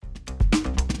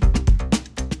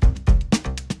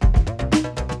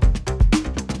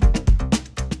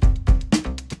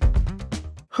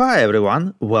Hi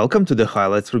everyone, welcome to the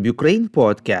Highlights from Ukraine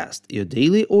podcast, your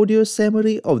daily audio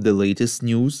summary of the latest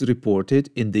news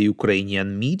reported in the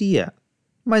Ukrainian media.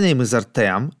 My name is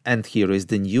Artem, and here is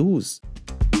the news.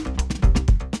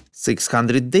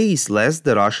 600 days less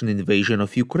the Russian invasion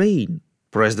of Ukraine.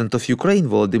 President of Ukraine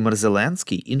Volodymyr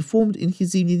Zelensky informed in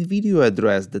his evening video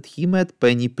address that he met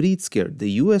Penny Pritzker,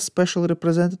 the US Special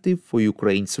Representative for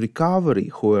Ukraine's recovery,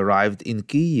 who arrived in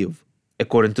Kyiv.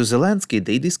 According to Zelensky,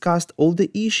 they discussed all the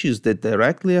issues that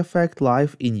directly affect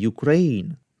life in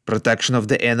Ukraine: protection of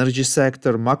the energy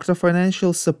sector,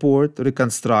 macro-financial support,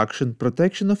 reconstruction,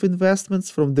 protection of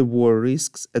investments from the war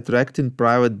risks, attracting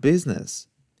private business.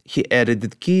 He added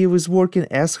that Kyiv is working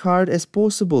as hard as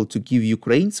possible to give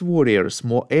Ukraine's warriors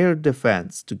more air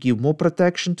defense, to give more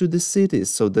protection to the cities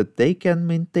so that they can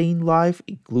maintain life,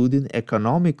 including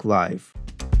economic life.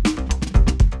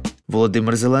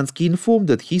 Volodymyr Zelensky informed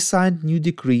that he signed new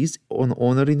decrees on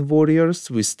honoring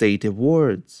warriors with state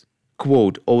awards.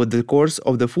 Quote, over the course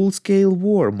of the full-scale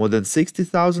war, more than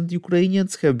 60,000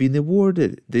 Ukrainians have been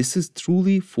awarded. This is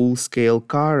truly full-scale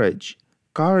courage.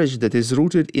 Courage that is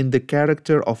rooted in the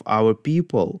character of our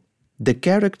people. The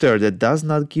character that does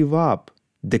not give up.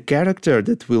 The character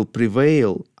that will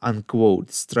prevail, unquote,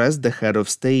 stressed the head of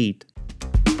state.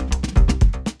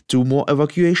 2 more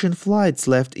evacuation flights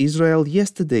left Israel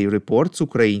yesterday, reports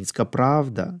Ukrainska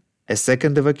Pravda. A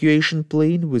second evacuation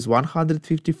plane with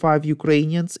 155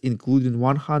 Ukrainians, including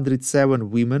 107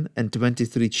 women and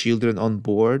 23 children on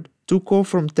board, took off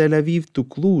from Tel Aviv to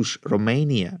Cluj,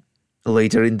 Romania.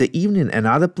 Later in the evening,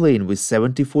 another plane with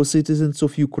 74 citizens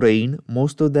of Ukraine,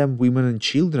 most of them women and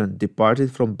children, departed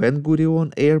from Ben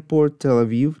Gurion Airport, Tel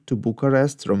Aviv, to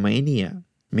Bucharest, Romania.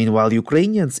 Meanwhile,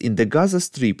 Ukrainians in the Gaza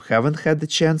Strip haven't had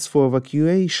the chance for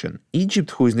evacuation. Egypt,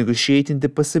 who is negotiating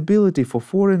the possibility for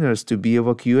foreigners to be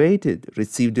evacuated,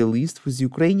 received a list with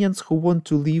Ukrainians who want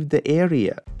to leave the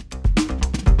area.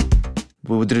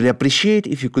 We would really appreciate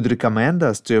if you could recommend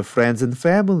us to your friends and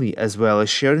family, as well as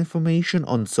share information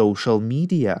on social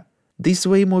media. This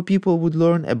way more people would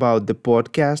learn about the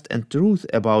podcast and truth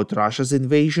about Russia's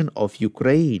invasion of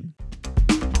Ukraine.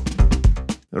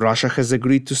 Russia has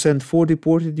agreed to send 4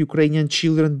 deported Ukrainian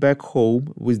children back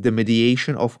home with the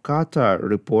mediation of Qatar,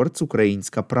 reports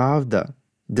Ukrainska Pravda.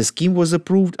 The scheme was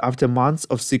approved after months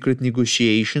of secret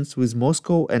negotiations with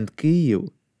Moscow and Kyiv.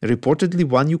 Reportedly,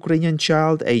 1 Ukrainian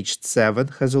child aged 7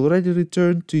 has already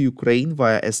returned to Ukraine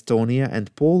via Estonia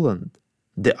and Poland.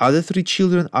 The other 3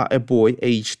 children are a boy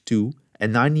aged 2, a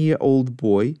 9-year-old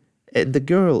boy, and a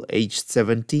girl aged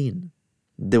 17.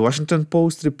 The Washington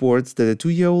Post reports that a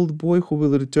 2-year-old boy who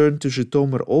will return to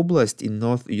Zhytomyr Oblast in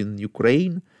northern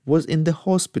Ukraine was in the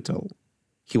hospital.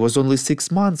 He was only 6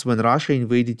 months when Russia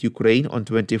invaded Ukraine on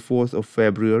 24th of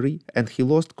February, and he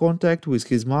lost contact with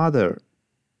his mother.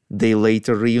 They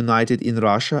later reunited in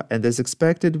Russia and, as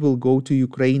expected, will go to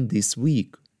Ukraine this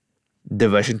week. The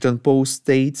Washington Post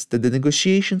states that the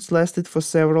negotiations lasted for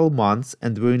several months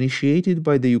and were initiated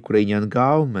by the Ukrainian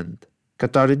government.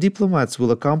 Qatari diplomats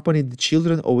will accompany the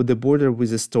children over the border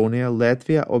with Estonia,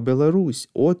 Latvia or Belarus,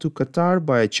 or to Qatar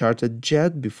by a chartered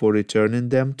jet before returning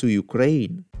them to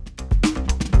Ukraine.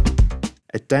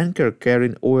 A tanker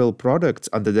carrying oil products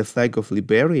under the flag of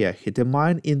Liberia hit a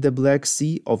mine in the Black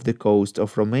Sea off the coast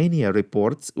of Romania,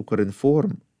 reports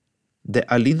Ukrinform. The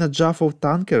Alina Jafov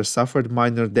tanker suffered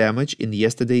minor damage in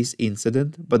yesterday's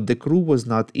incident, but the crew was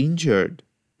not injured.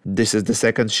 This is the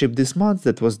second ship this month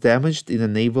that was damaged in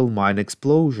a naval mine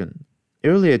explosion.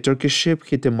 Earlier, a Turkish ship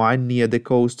hit a mine near the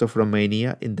coast of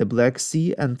Romania in the Black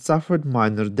Sea and suffered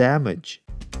minor damage.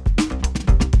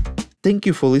 Thank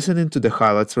you for listening to the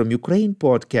Highlights from Ukraine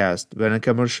podcast. We're a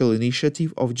commercial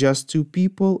initiative of just 2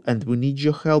 people and we need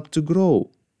your help to grow.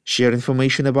 Share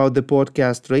information about the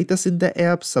podcast, rate us in the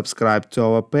app, subscribe to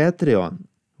our Patreon.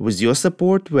 With your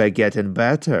support, we're getting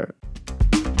better.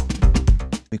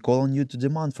 We call on you to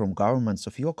demand from governments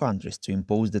of your countries to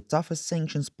impose the toughest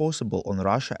sanctions possible on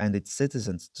Russia and its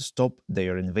citizens to stop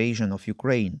their invasion of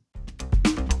Ukraine.